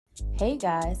Hey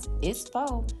guys, it's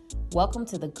Fo. Welcome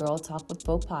to the Girl Talk with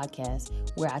Fo podcast,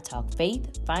 where I talk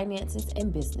faith, finances,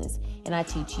 and business, and I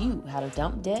teach you how to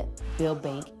dump debt, build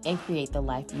bank, and create the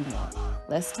life you want.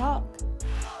 Let's talk.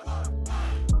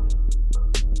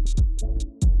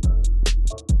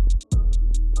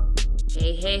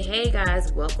 Hey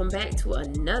guys, welcome back to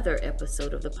another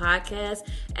episode of the podcast.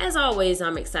 As always,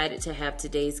 I'm excited to have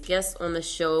today's guest on the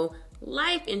show,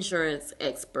 life insurance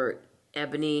expert,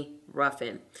 Ebony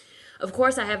Ruffin. Of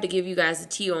course, I have to give you guys a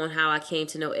tea on how I came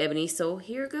to know Ebony, so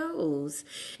here goes.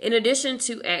 In addition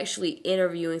to actually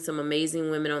interviewing some amazing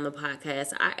women on the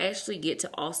podcast, I actually get to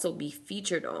also be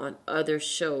featured on other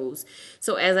shows.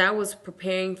 So as I was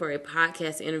preparing for a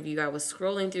podcast interview, I was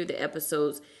scrolling through the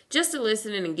episodes just to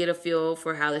listen and get a feel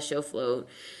for how the show flowed.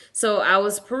 So I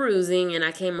was perusing and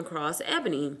I came across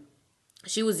Ebony.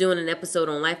 She was doing an episode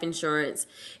on life insurance,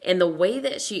 and the way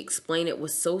that she explained it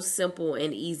was so simple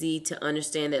and easy to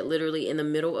understand that literally in the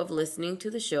middle of listening to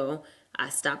the show, I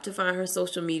stopped to find her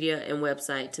social media and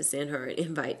website to send her an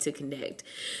invite to connect.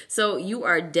 So you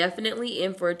are definitely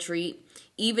in for a treat.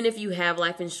 Even if you have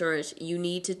life insurance, you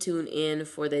need to tune in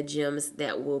for the gems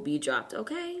that will be dropped.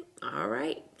 Okay? All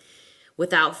right.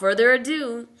 Without further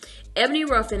ado, Ebony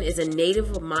Ruffin is a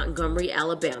native of Montgomery,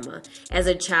 Alabama. As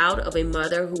a child of a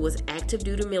mother who was active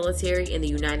duty military in the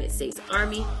United States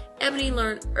Army, Ebony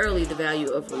learned early the value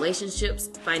of relationships,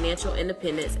 financial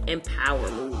independence, and power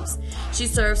moves. She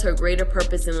serves her greater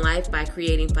purpose in life by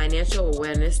creating financial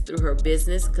awareness through her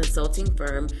business consulting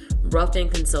firm, Ruffin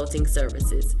Consulting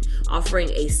Services,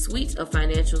 offering a suite of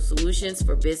financial solutions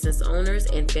for business owners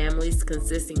and families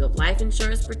consisting of life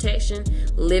insurance protection,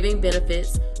 living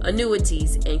benefits,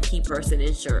 annuities, and key person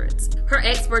insurance. Her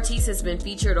expertise has been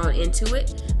featured on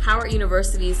Intuit, Howard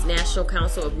University's National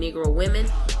Council of Negro Women,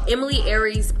 Emily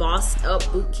Aries' Boss Up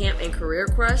Bootcamp and Career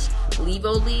Crush,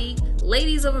 Levo League,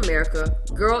 Ladies of America,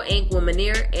 Girl Inc.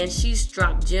 Womaneer, and she's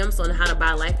dropped gems on how to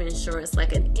buy life insurance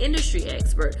like an industry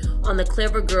expert on the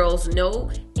Clever Girls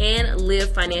Know and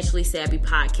Live Financially Savvy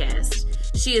podcast.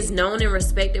 She is known and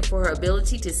respected for her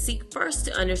ability to seek first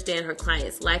to understand her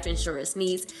clients' life insurance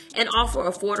needs and offer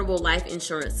affordable life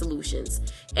insurance solutions.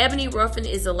 Ebony Ruffin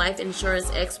is a life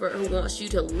insurance expert who wants you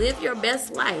to live your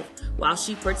best life while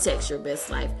she protects your best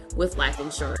life with life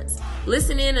insurance.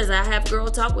 Listen in as I have Girl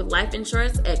Talk with life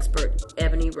insurance expert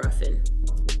Ebony Ruffin.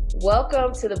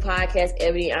 Welcome to the podcast,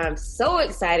 Ebony. I'm so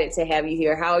excited to have you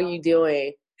here. How are you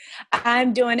doing?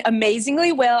 I'm doing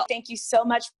amazingly well. Thank you so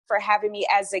much for having me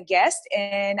as a guest,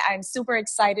 and I'm super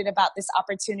excited about this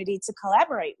opportunity to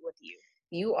collaborate with you.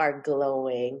 You are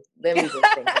glowing. Let me just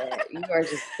say that. You are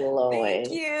just glowing.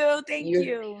 Thank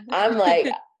you.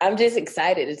 I'm just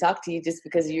excited to talk to you just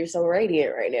because you're so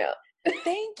radiant right now.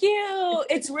 Thank you.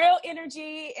 It's real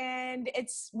energy, and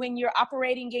it's when you're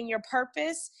operating in your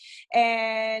purpose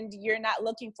and you're not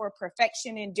looking for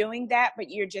perfection in doing that, but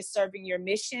you're just serving your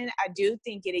mission. I do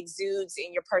think it exudes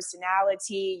in your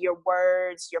personality, your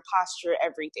words, your posture,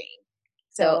 everything.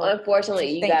 So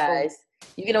unfortunately, you guys,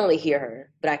 you can only hear her,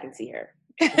 but I can see her.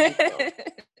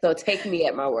 So take me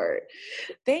at my word.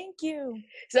 Thank you.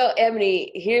 So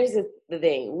Ebony, here's the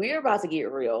thing. We're about to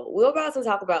get real. We're about to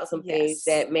talk about some things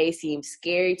that may seem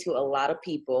scary to a lot of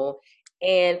people.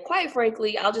 And quite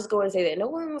frankly, I'll just go and say that no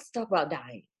one wants to talk about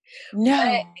dying. No.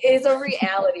 But it's a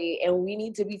reality, and we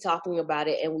need to be talking about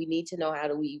it, and we need to know how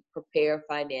do we prepare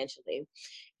financially.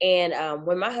 And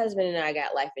when my husband and I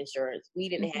got life insurance, we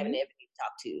didn't have an Ebony to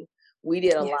talk to. We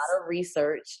did a lot of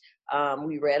research.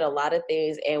 We read a lot of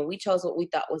things, and we chose what we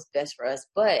thought was best for us.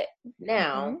 But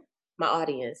now, my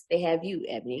audience, they have you,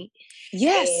 Ebony.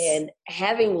 Yes. And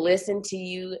having listened to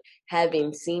you,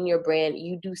 having seen your brand,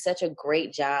 you do such a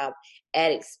great job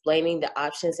at explaining the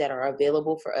options that are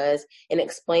available for us and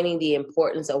explaining the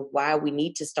importance of why we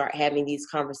need to start having these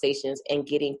conversations and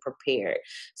getting prepared.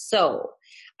 So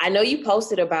I know you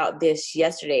posted about this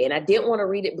yesterday, and I didn't want to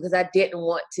read it because I didn't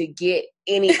want to get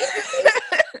any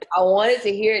I wanted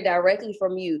to hear it directly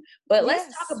from you. But let's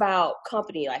talk about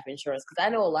company life insurance, because I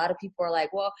know a lot of people are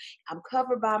like, well, I'm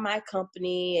covered by my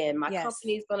company and my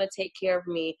company is going to take care of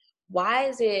me. Why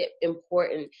is it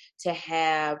important to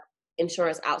have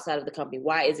insurance outside of the company?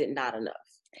 Why is it not enough?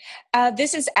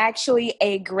 This is actually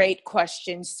a great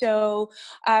question. So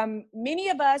many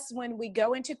of us, when we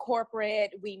go into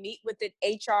corporate, we meet with an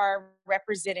HR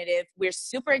representative. We're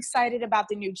super excited about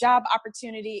the new job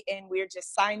opportunity, and we're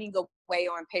just signing way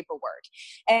on paperwork.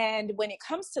 And when it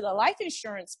comes to the life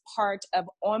insurance part of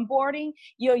onboarding,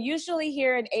 you'll usually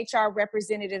hear an HR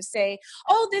representative say,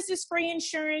 oh, this is free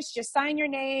insurance. Just sign your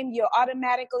name. You'll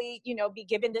automatically, be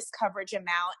given this coverage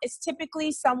amount. It's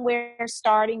typically somewhere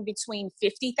starting between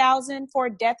 $50,000 for a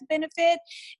death benefit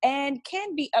and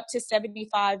can be up to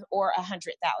 $75,000 or $100,000.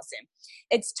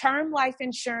 It's term life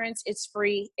insurance. It's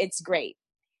free. It's great.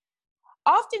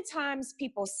 Oftentimes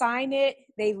people sign it,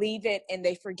 they leave it, and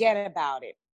they forget about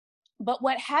it. But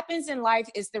what happens in life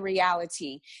is the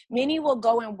reality. Many will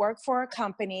go and work for a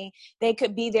company. They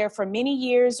could be there for many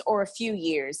years or a few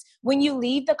years. When you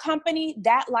leave the company,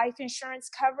 that life insurance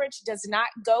coverage does not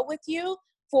go with you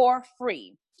for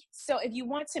free. So if you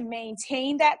want to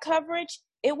maintain that coverage,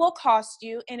 it will cost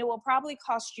you, and it will probably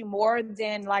cost you more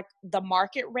than like the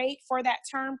market rate for that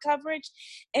term coverage.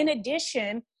 In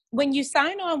addition, when you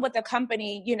sign on with a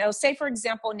company, say for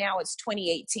example, now it's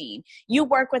 2018, you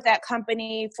work with that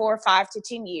company for 5 to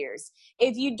 10 years.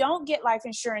 If you don't get life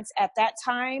insurance at that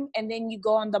time, and then you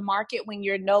go on the market when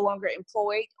you're no longer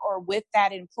employed or with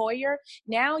that employer,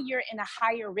 now you're in a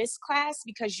higher risk class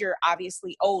because you're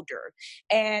obviously older.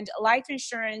 And life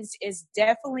insurance is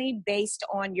definitely based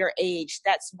on your age.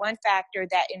 That's one factor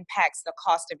that impacts the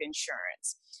cost of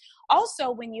insurance.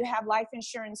 Also, when you have life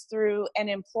insurance through an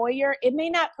employer, it may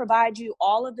not provide you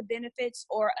all of the benefits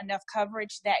or enough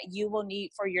coverage that you will need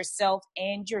for yourself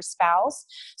and your spouse.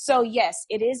 So yes,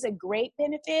 it is a great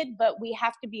benefit, but we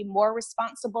have to be more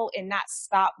responsible and not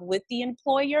stop with the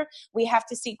employer. We have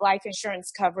to seek life insurance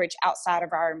coverage outside of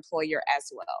our employer as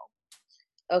well.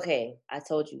 Okay, I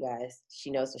told you guys, she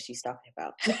knows what she's talking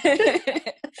about.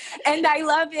 And I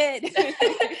love it.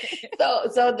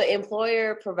 So the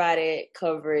employer provided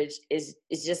coverage is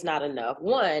just not enough.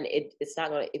 One, it's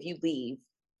not going to, if you leave,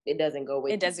 it doesn't go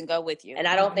with you. It doesn't go with you. And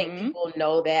I don't think people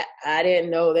know that. I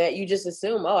didn't know that. You just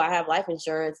assume, oh, I have life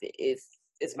insurance.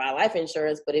 It's my life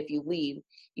insurance. But if you leave,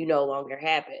 you no longer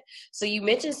have it. So you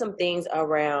mentioned some things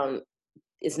around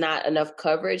it's not enough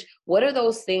coverage. What are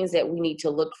those things that we need to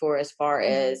look for as far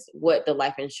as what the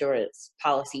life insurance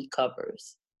policy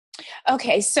covers?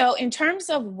 Okay, so in terms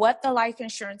of what the life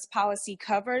insurance policy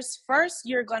covers, first,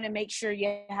 you're going to make sure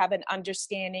you have an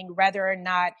understanding whether or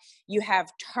not you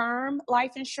have term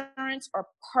life insurance or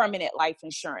permanent life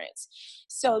insurance.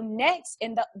 So next,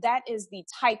 that is the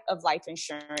type of life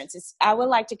insurance. I would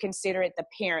like to consider it the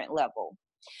parent level.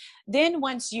 Then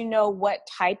once you know what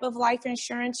type of life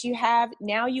insurance you have,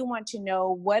 now you want to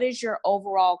know what is your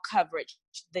overall coverage,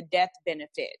 the death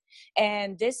benefit.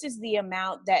 And this is the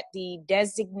amount that the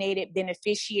designated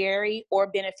beneficiary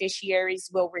or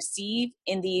beneficiaries will receive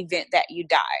in the event that you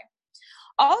die.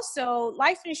 Also,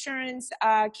 life insurance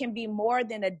can be more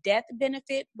than a death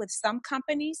benefit with some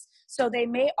companies. So they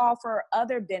may offer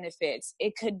other benefits.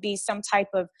 It could be some type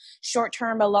of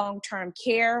short-term or long-term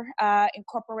care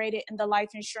incorporated in the life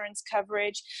insurance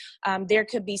coverage. There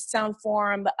could be some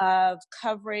form of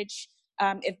coverage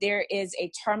if there is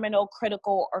a terminal,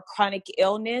 critical, or chronic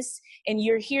illness. And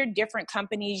you hear different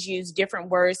companies use different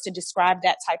words to describe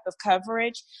that type of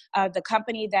coverage. The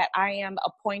company that I am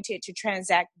appointed to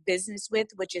transact business with,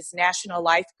 which is National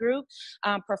Life Group,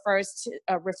 refers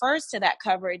to that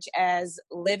coverage as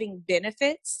living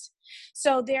benefits.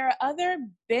 So there are other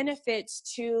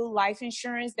benefits to life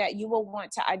insurance that you will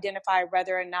want to identify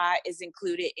whether or not is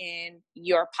included in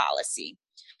your policy.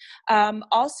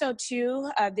 Also, too,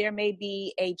 there may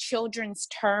be a children's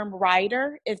term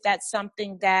rider if that's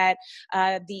something that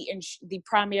the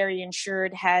primary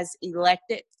insured has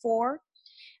elected for.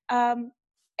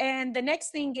 And the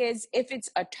next thing is, if it's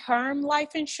a term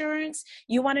life insurance,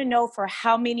 you want to know for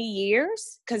how many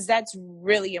years, because that's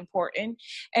really important.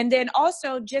 And then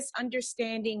also just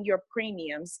understanding your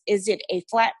premiums. Is it a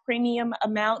flat premium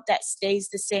amount that stays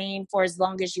the same for as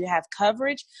long as you have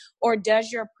coverage? Or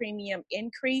does your premium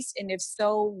increase? And if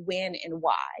so, when and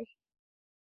why?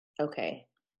 Okay.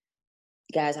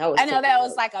 Guys, I know that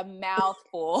was like a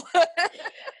mouthful.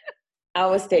 I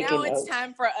was taking Now it's notes.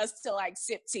 time for us to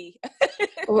sip tea.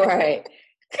 Right.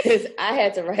 Because I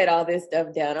had to write all this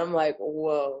stuff down. I'm like,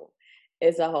 whoa,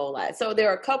 it's a whole lot. So there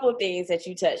are a couple of things that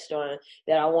you touched on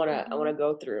that I want to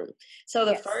go through. So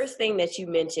the first thing that you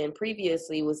mentioned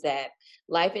previously was that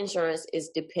life insurance is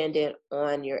dependent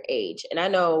on your age. And I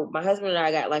know my husband and I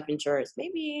got life insurance,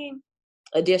 maybe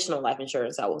additional life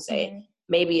insurance, I will say,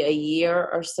 maybe a year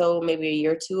or so, maybe a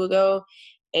year or two ago.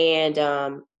 And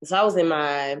so I was in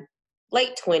my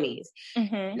late 20s,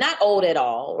 not old at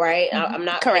all, right? I'm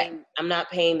not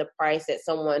paying the price that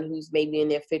someone who's maybe in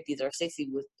their 50s or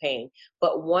 60s was paying.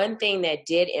 But one thing that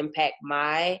did impact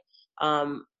my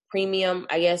premium,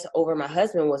 I guess, over my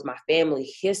husband was my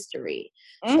family history.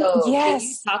 So can you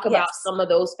Yes, talk about yes. some of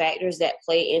those factors that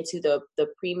play into the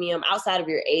premium outside of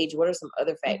your age? What are some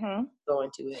other factors hmm that go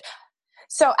into it?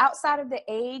 So outside of the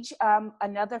age,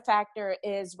 another factor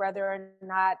is whether or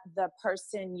not the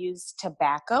person used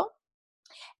tobacco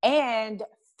and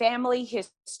family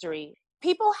history.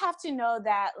 People have to know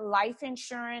that life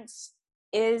insurance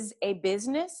is a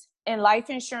business, and life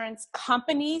insurance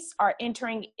companies are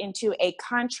entering into a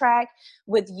contract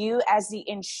with you as the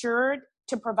insured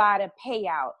to provide a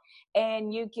payout.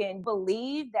 And you can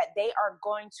believe that they are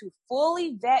going to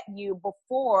fully vet you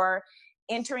before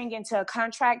entering into a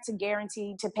contract to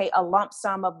guarantee to pay a lump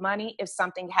sum of money if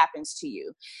something happens to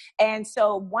you. And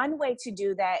so one way to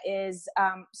do that is,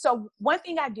 so one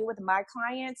thing I do with my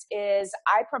clients is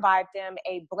I provide them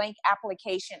a blank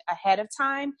application ahead of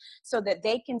time so that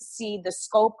they can see the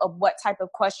scope of what type of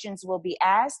questions will be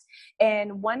asked.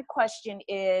 And one question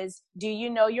is, do you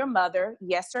know your mother?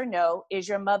 Yes or no. Is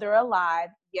your mother alive?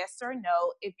 Yes or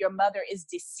no. If your mother is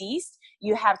deceased,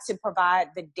 you have to provide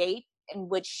the date in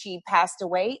which she passed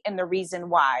away and the reason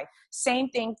why. Same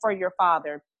thing for your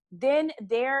father. Then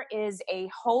there is a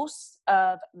host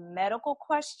of medical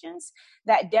questions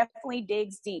that definitely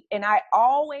digs deep. And I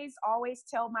always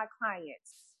tell my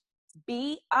clients,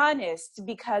 be honest,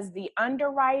 because the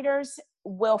underwriters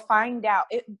will find out.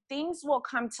 Things will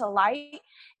come to light.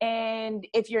 And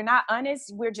if you're not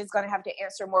honest, we're just going to have to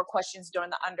answer more questions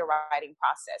during the underwriting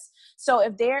process. So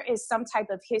if there is some type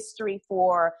of history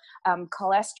for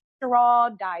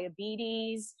cholesterol,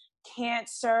 diabetes,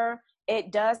 cancer,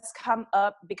 it does come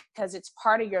up because it's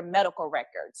part of your medical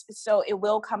records. So it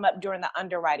will come up during the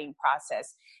underwriting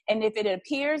process. And if it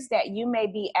appears that you may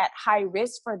be at high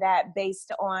risk for that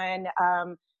based on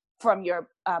from your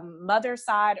mother's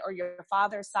side or your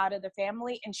father's side of the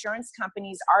family, insurance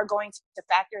companies are going to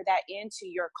factor that into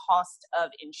your cost of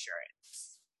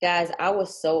insurance. Guys, I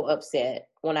was so upset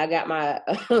when I got my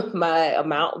my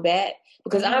amount back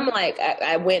because I'm like,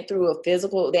 I went through a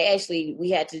physical. We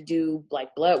had to do like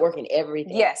blood work and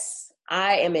everything. Yes.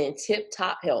 I am in tip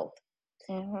top health.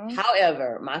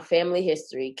 However, my family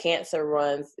history, cancer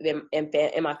runs in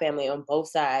my family on both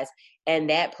sides, and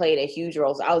that played a huge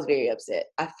role. So I was very upset.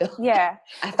 I But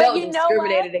felt you know what?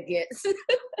 discriminated against.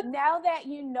 Now that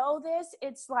you know this,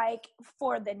 it's like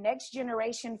for the next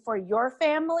generation, for your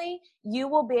family, you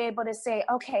will be able to say,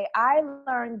 okay, I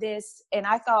learned this and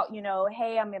I thought,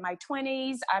 hey, I'm in my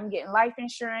 20s, I'm getting life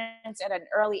insurance at an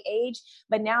early age.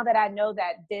 But now that I know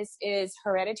that this is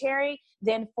hereditary,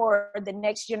 then for the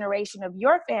next generation of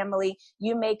your family,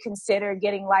 you may consider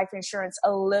getting life insurance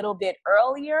a little bit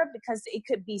earlier because it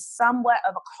could be somewhat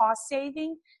of a cost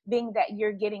saving, being that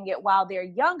you're getting it while they're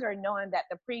younger, knowing that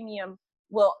the premium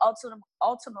will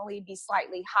ultimately be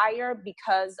slightly higher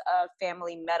because of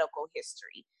family medical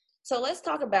history. So let's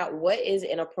talk about what is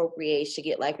an appropriate age to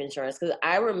get life insurance. Because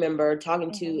I remember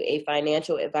talking to a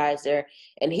financial advisor,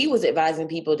 and he was advising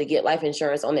people to get life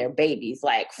insurance on their babies,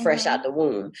 like fresh out the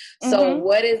womb. So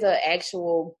what is an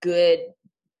actual good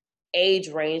age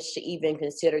range to even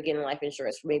consider getting life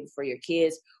insurance, maybe for your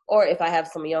kids? Or if I have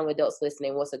some young adults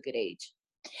listening, what's a good age?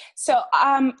 So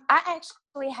I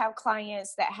actually have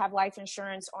clients that have life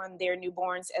insurance on their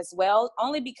newborns as well,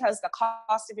 only because the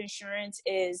cost of insurance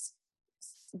is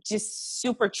just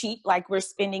super cheap. Like we're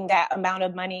spending that amount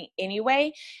of money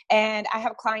anyway. And I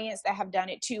have clients that have done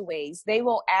it two ways. They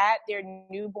will add their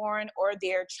newborn or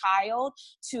their child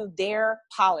to their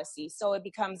policy. So it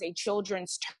becomes a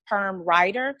children's term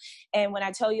rider. And when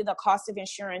I tell you the cost of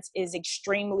insurance is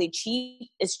extremely cheap,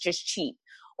 it's just cheap.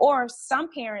 Or some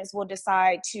parents will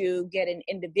decide to get an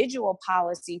individual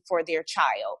policy for their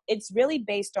child. It's really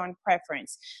based on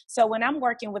preference. So when I'm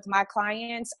working with my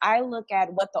clients, I look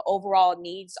at what the overall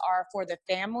needs are for the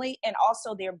family and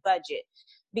also their budget,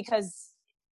 because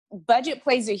budget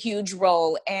plays a huge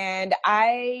role. And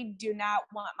I do not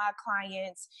want my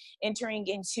clients entering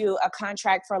into a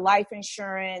contract for life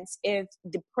insurance if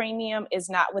the premium is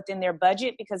not within their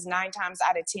budget, because 9 times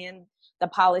out of 10, the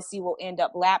policy will end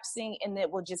up lapsing and it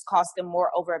will just cost them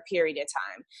more over a period of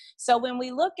time. So when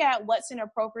we look at what's an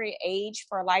appropriate age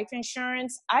for life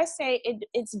insurance, I say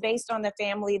it's based on the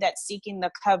family that's seeking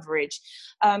the coverage.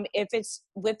 If it's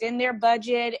within their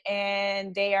budget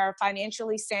and they are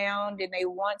financially sound and they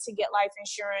want to get life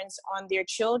insurance on their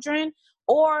children,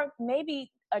 or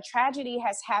maybe a tragedy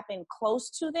has happened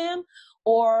close to them,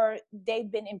 or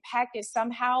they've been impacted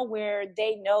somehow where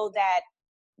they know that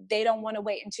they don't want to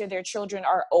wait until their children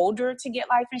are older to get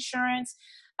life insurance.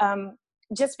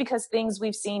 Just because things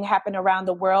we've seen happen around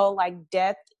the world, like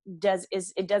death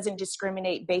it doesn't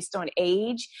discriminate based on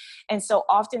age. And so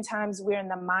oftentimes we're in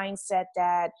the mindset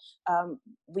that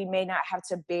we may not have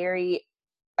to bury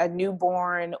a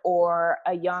newborn or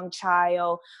a young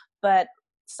child, but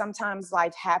sometimes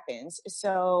life happens.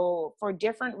 So for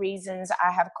different reasons,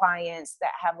 I have clients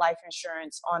that have life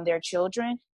insurance on their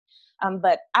children.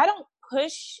 But I don't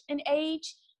push an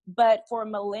age. But for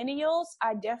millennials,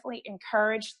 I definitely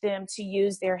encourage them to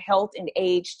use their health and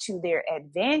age to their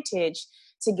advantage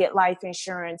to get life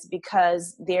insurance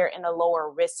because they're in a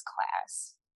lower risk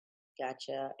class.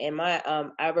 Gotcha. And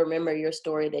I remember your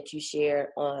story that you shared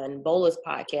on Bola's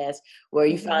podcast where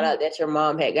you found out that your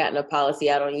mom had gotten a policy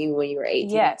out on you when you were 18.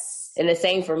 Yes. And the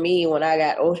same for me when I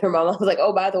got older. My mom was like,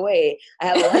 "Oh, by the way, I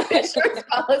have a life insurance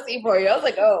policy for you." I was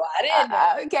like, "Oh, I didn't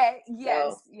know." Okay.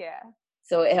 Yes. So, yeah.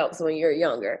 So it helps when you're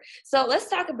younger. So let's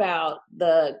talk about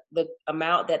the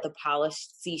amount that the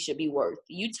policy should be worth.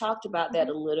 You talked about that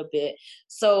a little bit.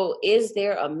 So is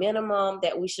there a minimum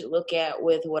that we should look at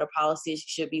with what a policy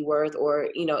should be worth? Or,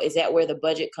 is that where the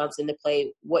budget comes into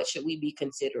play? What should we be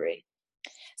considering?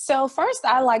 So first,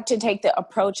 I like to take the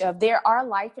approach of there are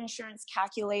life insurance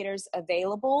calculators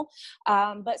available,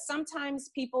 but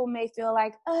sometimes people may feel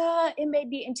like it may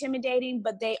be intimidating,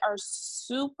 but they are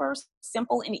super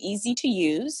simple and easy to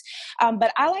use.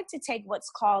 But I like to take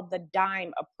what's called the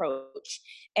DIME approach,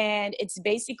 and it's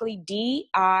basically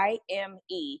DIME.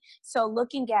 So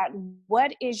looking at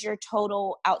what is your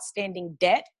total outstanding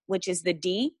debt, which is the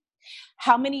D.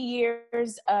 How many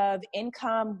years of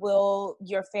income will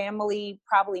your family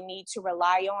probably need to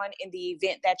rely on in the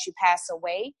event that you pass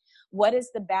away? What is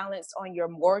the balance on your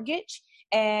mortgage?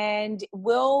 And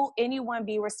will anyone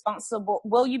be responsible?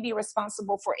 Will you be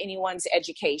responsible for anyone's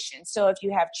education? So if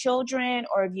you have children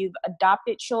or if you've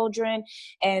adopted children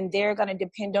and they're going to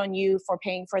depend on you for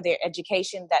paying for their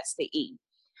education, that's the E.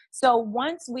 So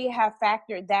once we have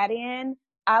factored that in,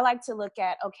 I like to look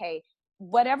at, okay,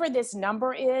 whatever this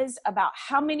number is, about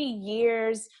how many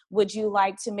years would you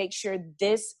like to make sure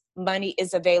this money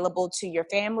is available to your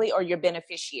family or your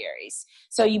beneficiaries?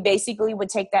 So you basically would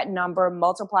take that number,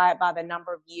 multiply it by the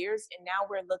number of years, and now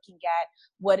we're looking at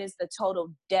what is the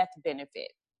total death benefit.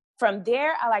 From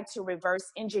there, I like to reverse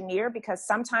engineer because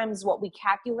sometimes what we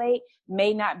calculate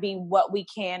may not be what we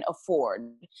can afford.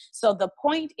 So the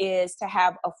point is to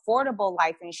have affordable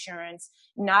life insurance,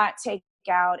 not take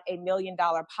out $1 million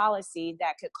policy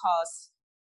that could cost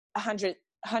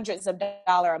hundreds of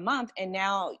dollars a month, and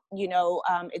now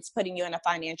it's putting you in a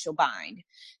financial bind.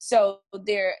 So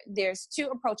there's two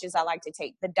approaches I like to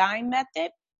take: the DIME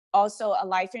method, also a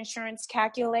life insurance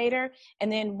calculator,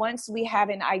 and then once we have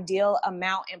an ideal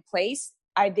amount in place,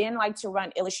 I then like to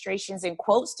run illustrations and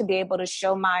quotes to be able to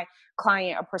show my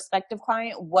client or prospective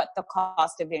client what the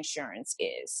cost of insurance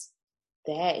is.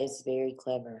 That is very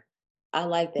clever. I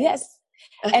like that. Yes.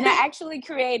 And I actually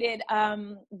created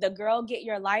the Girl Get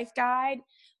Your Life Guide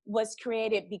was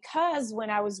created because when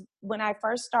I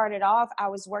first started off, I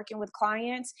was working with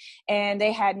clients and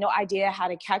they had no idea how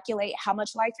to calculate how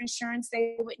much life insurance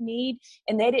they would need.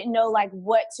 And they didn't know like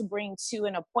what to bring to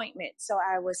an appointment. So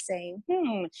I was saying,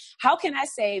 how can I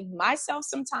save myself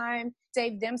some time,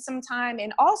 save them some time?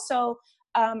 And also,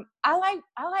 I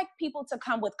like people to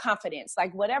come with confidence.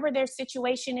 Like whatever their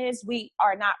situation is, we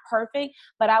are not perfect,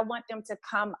 but I want them to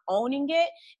come owning it.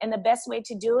 And the best way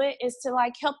to do it is to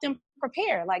like help them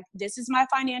prepare. Like, this is my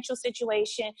financial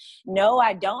situation. No,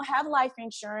 I don't have life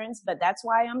insurance, but that's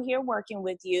why I'm here working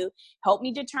with you. Help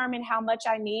me determine how much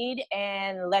I need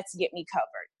and let's get me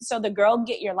covered. So the Girl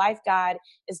Get Your Life Guide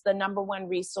is the number one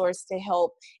resource to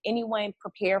help anyone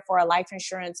prepare for a life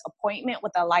insurance appointment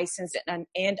with a licensed and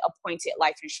appointed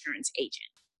life insurance agent.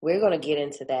 We're going to get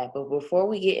into that. But before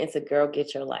we get into Girl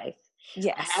Get Your Life,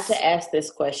 yes, I have to ask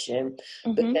this question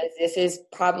because this is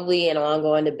probably an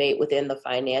ongoing debate within the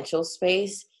financial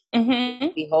space.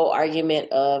 The whole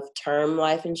argument of term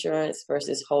life insurance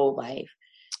versus whole life.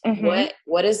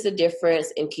 What is the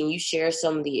difference, and can you share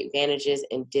some of the advantages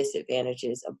and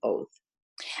disadvantages of both?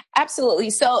 Absolutely.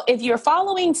 So if you're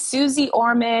following Susie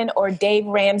Orman or Dave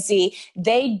Ramsey,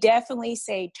 they definitely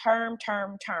say term,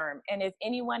 term, term. And if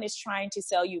anyone is trying to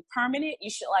sell you permanent,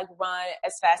 you should like run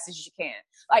as fast as you can,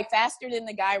 like faster than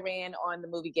the guy ran on the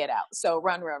movie Get Out. So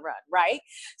run, right?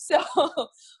 So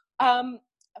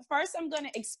first I'm going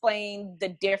to explain the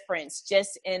difference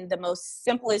just in the most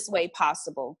simplest way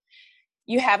possible.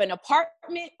 You have an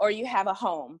apartment or you have a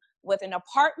home. With an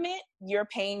apartment, you're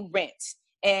paying rent.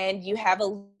 And you have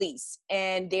a lease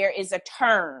and there is a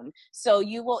term. So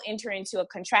you will enter into a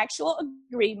contractual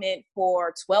agreement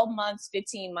for 12 months,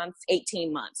 15 months,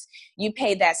 18 months. You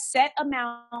pay that set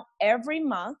amount every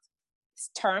month.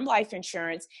 term life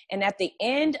insurance. And at the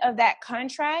end of that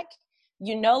contract,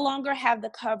 you no longer have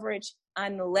the coverage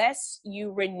unless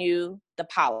you renew the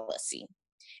policy.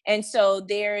 And so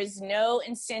there's no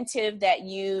incentive that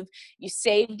you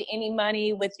saved any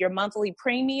money with your monthly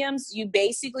premiums. You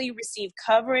basically receive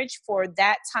coverage for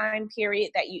that time period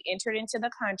that you entered into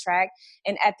the contract.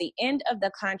 And at the end of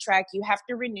the contract, you have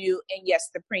to renew. And yes,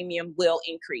 the premium will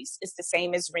increase. It's the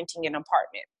same as renting an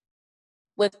apartment.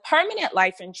 With permanent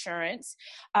life insurance,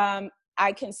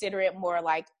 I consider it more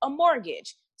like a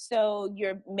mortgage. So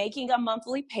you're making a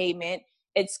monthly payment.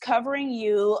 It's covering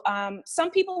you.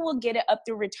 Some people will get it up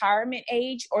through retirement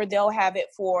age, or they'll have it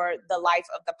for the life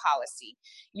of the policy.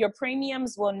 Your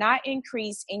premiums will not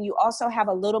increase, and you also have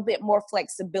a little bit more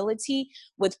flexibility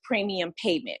with premium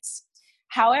payments.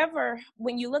 However,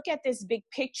 when you look at this big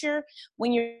picture,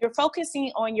 when you're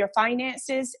focusing on your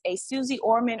finances, a Susie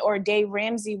Orman or Dave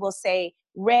Ramsey will say,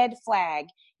 red flag.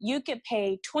 You could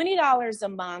pay $20 a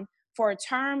month for a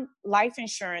term life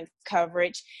insurance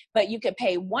coverage, but you could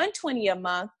pay $120 a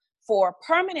month for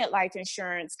permanent life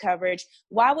insurance coverage.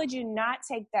 Why would you not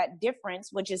take that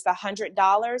difference, which is the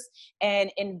 $100, and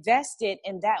invest it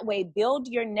in that way? Build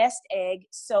your nest egg,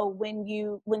 so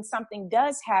when something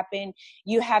does happen,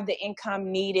 you have the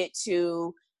income needed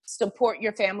to support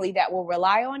your family that will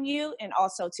rely on you and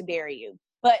also to bury you.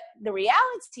 But the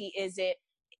reality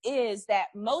is that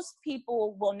most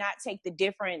people will not take the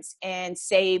difference and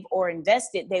save or invest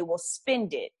it. They will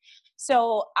spend it.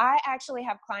 So I actually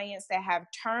have clients that have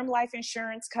term life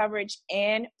insurance coverage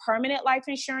and permanent life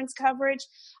insurance coverage.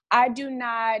 I do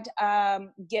not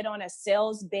get on a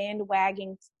sales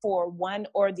bandwagon for one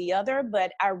or the other,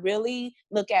 but I really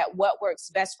look at what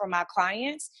works best for my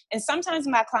clients. And sometimes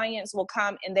my clients will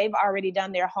come and they've already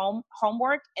done their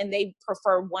homework and they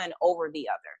prefer one over the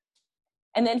other.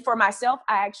 And then for myself,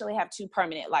 I actually have 2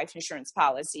 permanent life insurance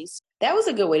policies. That was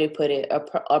a good way to put it,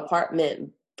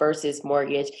 apartment versus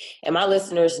mortgage. And my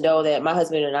listeners know that my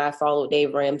husband and I followed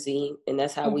Dave Ramsey, and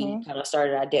that's how we kind of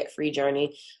started our debt-free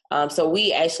journey. So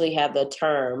we actually have the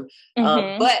term.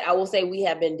 But I will say we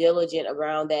have been diligent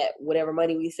around that. Whatever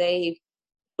money we save,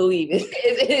 believe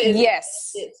it.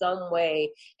 Yes. In some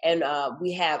way. And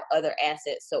we have other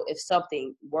assets. So if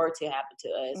something were to happen to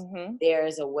us,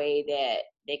 there's a way that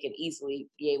they could easily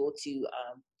be able to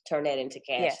turn that into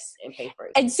cash and pay for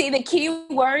it. And see, the key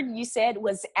word you said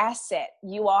was asset.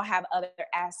 You all have other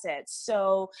assets.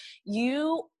 So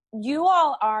you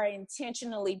all are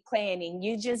intentionally planning.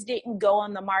 You just didn't go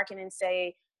on the market and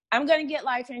say, I'm going to get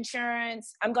life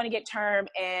insurance, I'm going to get term,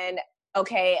 and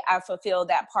okay, I fulfilled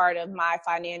that part of my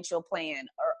financial plan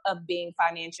or of being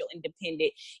financial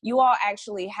independent. You all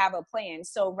actually have a plan.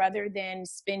 So rather than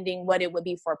spending what it would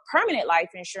be for permanent life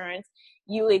insurance,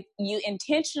 you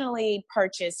intentionally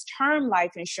purchase term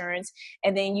life insurance,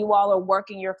 and then you all are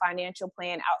working your financial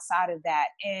plan outside of that.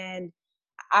 And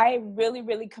I really,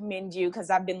 really commend you, because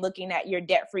I've been looking at your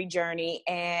debt-free journey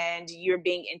and you're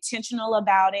being intentional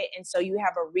about it. And so you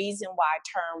have a reason why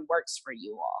term works for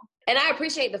you all. And I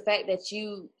appreciate the fact that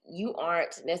you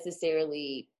aren't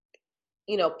necessarily,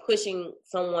 pushing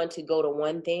someone to go to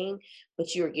one thing,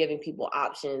 but you're giving people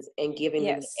options and giving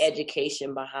them the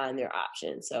education behind their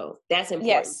options. So that's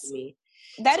important to me.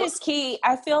 That is key.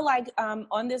 I feel like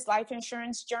on this life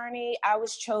insurance journey, I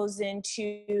was chosen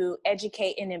to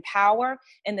educate and empower,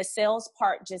 and the sales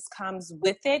part just comes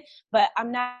with it. But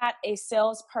I'm not a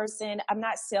salesperson. I'm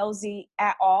not salesy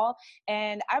at all.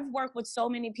 And I've worked with so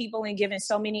many people and given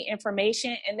so many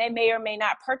information, and they may or may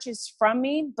not purchase from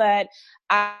me, but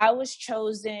I was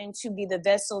chosen to be the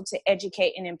vessel to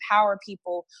educate and empower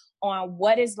people on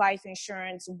what is life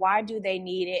insurance, why do they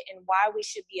need it, and why we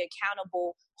should be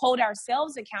accountable, hold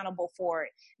ourselves accountable for it.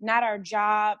 Not our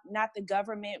job, not the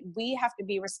government. We have to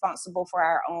be responsible for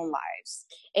our own lives.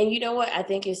 And you know what I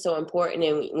think is so important,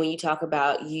 and when you talk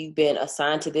about you've been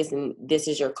assigned to this and this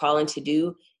is your calling to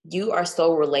do, you are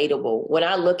so relatable. When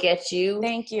I look at you,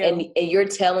 thank you, and you're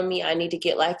telling me I need to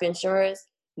get life insurance,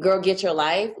 girl, get your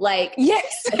life. Like,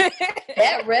 yes,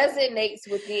 that resonates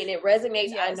with me, and it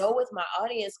resonates, I know, with my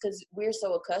audience, because we're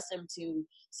so accustomed to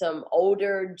some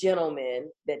older gentleman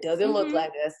that doesn't look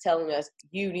like us telling us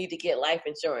you need to get life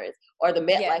insurance, or the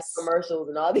MetLife commercials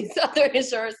and all these other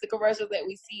insurance commercials that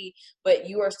we see. But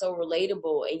you are so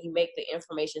relatable, and you make the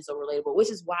information so relatable,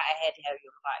 which is why I had to have you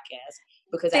on the podcast,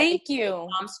 because I think it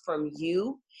comes from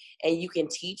you, and you can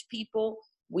teach people.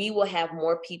 We will have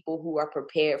more people who are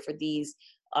prepared for these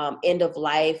end of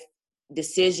life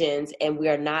decisions, and we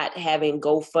are not having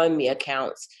GoFundMe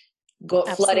accounts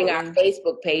flooding our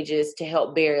Facebook pages to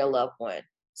help bury a loved one.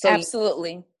 So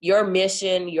Absolutely. your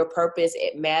mission, your purpose,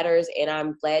 it matters. And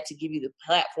I'm glad to give you the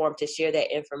platform to share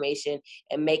that information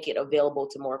and make it available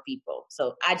to more people.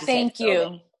 So I just had to Thank throw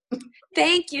that. you.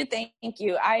 Thank you. Thank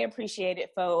you. I appreciate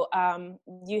it, Fo.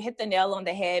 You hit the nail on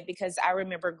the head, because I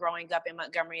remember growing up in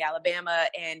Montgomery, Alabama,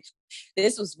 and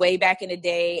this was way back in the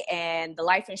day. And the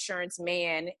life insurance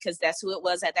man, because that's who it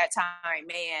was at that time,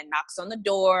 man, knocks on the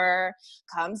door,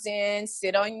 comes in,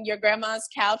 sit on your grandma's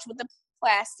couch with the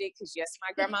plastic, because yes,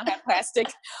 my grandma had plastic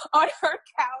on her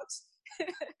couch.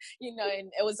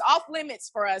 And it was off limits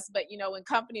for us, but when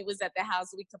company was at the house,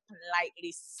 we could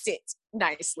politely sit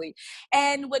nicely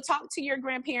and would talk to your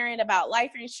grandparent about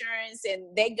life insurance,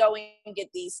 and they go and get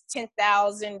these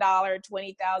 $10,000,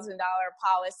 $20,000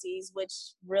 policies, which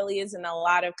really isn't a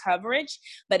lot of coverage,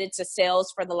 but it's a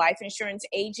sales for the life insurance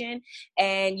agent.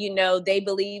 And they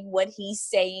believe what he's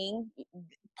saying.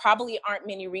 Probably aren't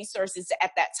many resources at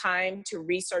that time to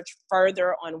research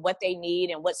further on what they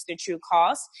need and what's the true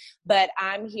cost. But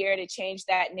I'm here to change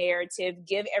that narrative,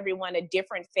 give everyone a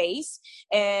different face.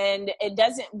 And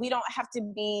we don't have to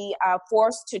be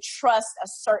forced to trust a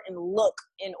certain look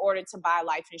in order to buy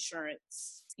life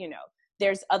insurance.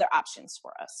 There's other options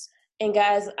for us. And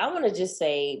guys, I want to just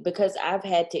say, because I've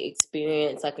had to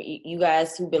experience, like you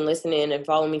guys who've been listening and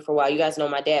following me for a while, you guys know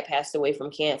my dad passed away from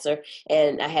cancer,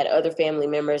 and I had other family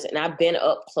members, and I've been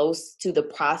up close to the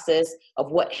process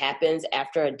of what happens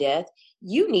after a death.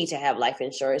 You need to have life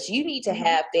insurance. You need to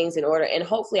have things in order. And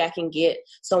hopefully I can get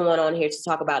someone on here to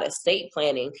talk about estate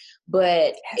planning.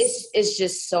 But it's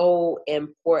just so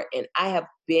important. I have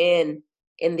been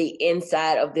in the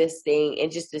inside of this thing,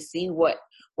 and just to see what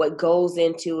goes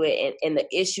into it and the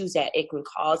issues that it can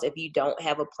cause if you don't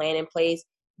have a plan in place.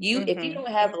 If you don't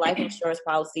have a life insurance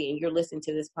policy and you're listening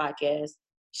to this podcast,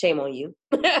 shame on you.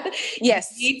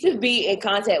 Yes. You need to be in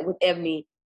contact with Ebony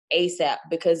ASAP,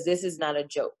 because this is not a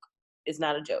joke. It's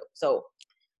not a joke. So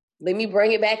let me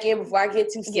bring it back in before I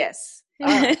get too sick. Yes.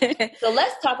 So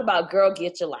let's talk about Girl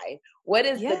Get Your Life. What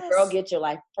is the Girl Get Your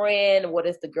Life friend? What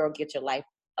is the Girl Get Your Life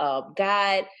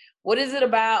guide? What is it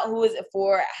about? Who is it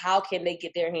for? How can they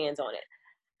get their hands on it?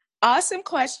 Awesome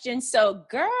question. So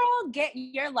Girl Get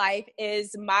Your Life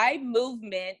is my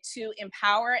movement to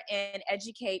empower and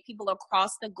educate people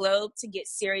across the globe to get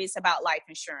serious about life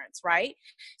insurance, right?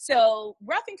 So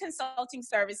Ruffin Consulting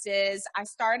Services, I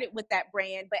started with that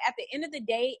brand, but at the end of the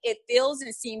day, it feels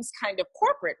and seems kind of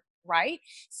corporate, right?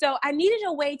 So I needed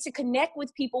a way to connect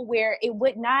with people where it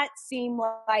would not seem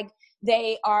like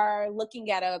they are looking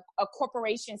at a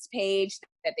corporation's page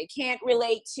that they can't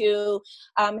relate to.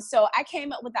 So I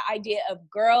came up with the idea of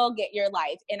Girl Get Your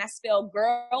Life. And I spell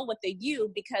girl with a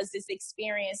U because this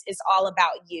experience is all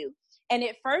about you. And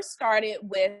it first started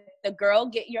with the Girl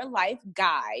Get Your Life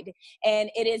guide. And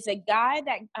it is a guide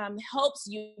that helps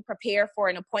you prepare for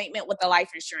an appointment with a life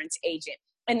insurance agent.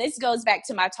 And this goes back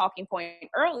to my talking point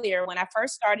earlier. When I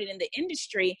first started in the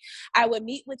industry, I would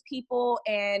meet with people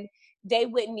and they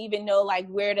wouldn't even know like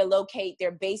where to locate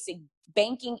their basic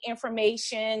banking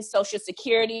information, social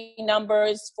security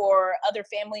numbers for other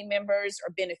family members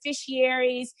or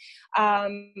beneficiaries.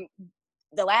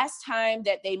 The last time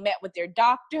that they met with their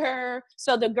doctor.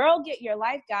 So the Girl Get Your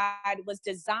Life guide was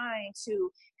designed to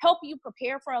help you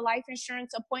prepare for a life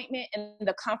insurance appointment in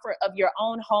the comfort of your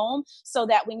own home, so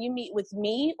that when you meet with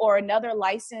me or another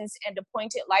licensed and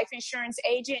appointed life insurance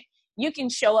agent, you can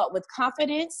show up with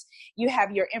confidence, you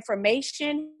have your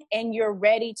information, and you're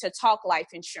ready to talk life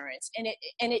insurance. And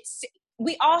it's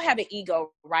we all have an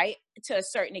ego, right? To a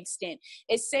certain extent.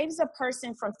 It saves a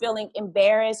person from feeling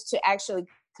embarrassed to actually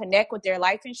connect with their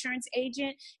life insurance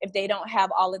agent if they don't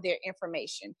have all of their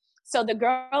information. So the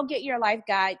Girl Get Your Life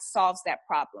guide solves that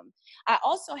problem. I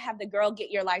also have the Girl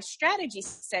Get Your Life strategy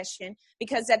session,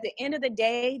 because at the end of the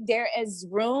day, there is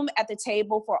room at the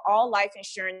table for all life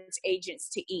insurance agents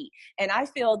to eat. And I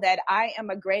feel that I am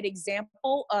a great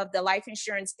example of the life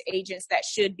insurance agents that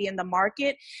should be in the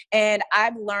market. And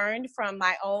I've learned from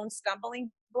my own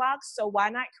stumbling blocks. So why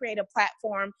not create a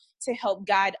platform to help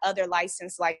guide other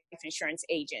licensed life insurance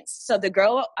agents? So the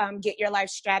Girl Get Your Life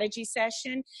strategy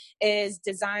session is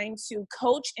designed to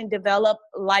coach and develop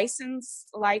licensed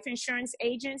life insurance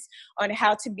agents on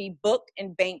how to be booked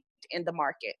and banked in the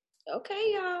market.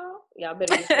 Okay, y'all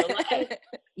better get your life.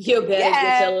 You better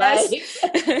get your life.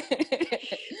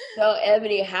 So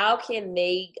Ebony, how can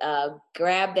they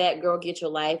grab that Girl Get Your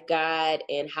Life guide,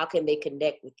 and how can they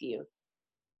connect with you?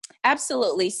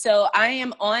 Absolutely. So I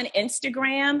am on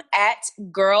Instagram at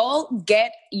Girl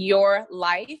Get Your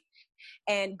Life,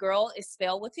 and girl is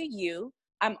spelled with a U.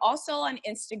 I'm also on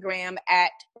Instagram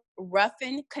at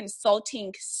Ruffin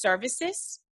Consulting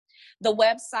Services. The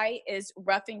website is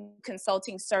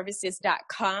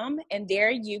ruffinconsultingservices.com, and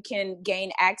there you can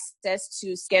gain access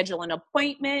to schedule an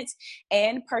appointment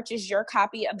and purchase your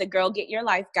copy of the Girl Get Your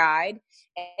Life Guide.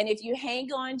 And if you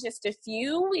hang on just a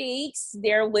few weeks,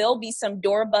 there will be some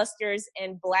doorbusters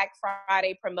and Black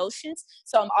Friday promotions.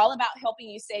 So I'm all about helping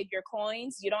you save your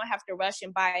coins. You don't have to rush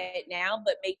and buy it now,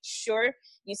 but make sure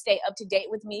you stay up to date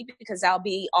with me because I'll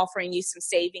be offering you some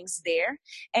savings there.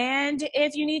 And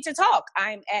if you need to talk,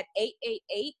 I'm at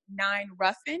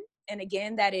 888-9-RUFFIN. And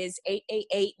again, that is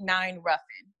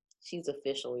 888-9-RUFFIN. She's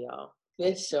official, y'all.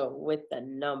 Official with the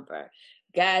number.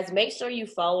 Guys, make sure you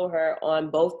follow her on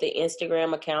both the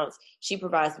Instagram accounts. She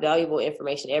provides valuable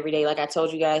information every day. Like I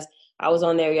told you guys, I was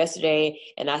on there yesterday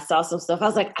and I saw some stuff. I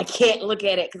was like, I can't look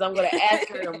at it because I'm going to ask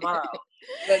her tomorrow.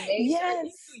 But make sure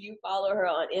you follow her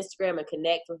on Instagram and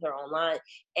connect with her online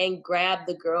and grab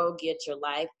the Girl Get Your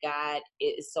Life Guide.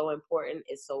 It is so important.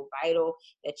 It's so vital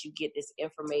that you get this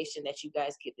information, that you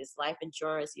guys get this life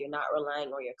insurance. You're not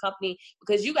relying on your company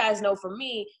because you guys know, for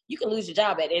me, you can lose your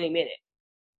job at any minute.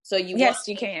 So you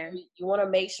can. You want to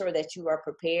make sure that you are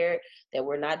prepared, that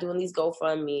we're not doing these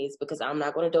GoFundMes because I'm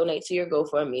not going to donate to your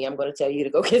GoFundMe. I'm going to tell you to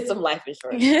go get some life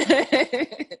insurance.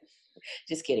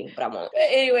 Just kidding, but I won't. But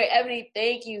anyway, Ebony,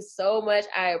 thank you so much.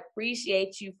 I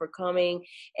appreciate you for coming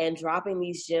and dropping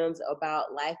these gems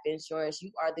about life insurance.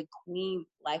 You are the queen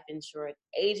life insurance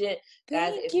agent.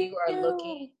 Guys, if you are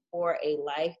looking for a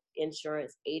life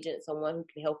insurance agent, someone who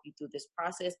can help you through this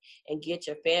process and get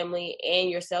your family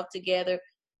and yourself together,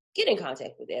 get in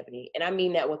contact with Ebony. And I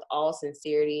mean that with all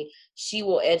sincerity. She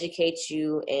will educate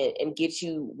you and get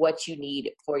you what you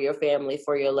need for your family,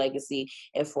 for your legacy,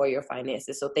 and for your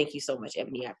finances. So thank you so much,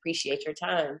 Ebony. I appreciate your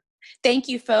time. Thank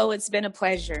you, Fo. It's been a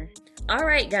pleasure. All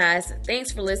right, guys.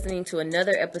 Thanks for listening to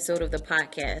another episode of the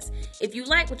podcast. If you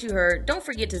like what you heard, don't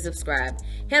forget to subscribe.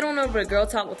 Head on over to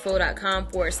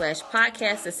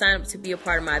girltalkwithfo.com/podcast to sign up to be a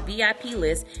part of my VIP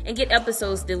list and get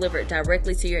episodes delivered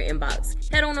directly to your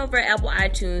inbox. Head on over to Apple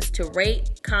iTunes to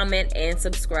rate, comment, and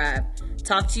subscribe.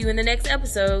 Talk to you in the next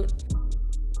episode.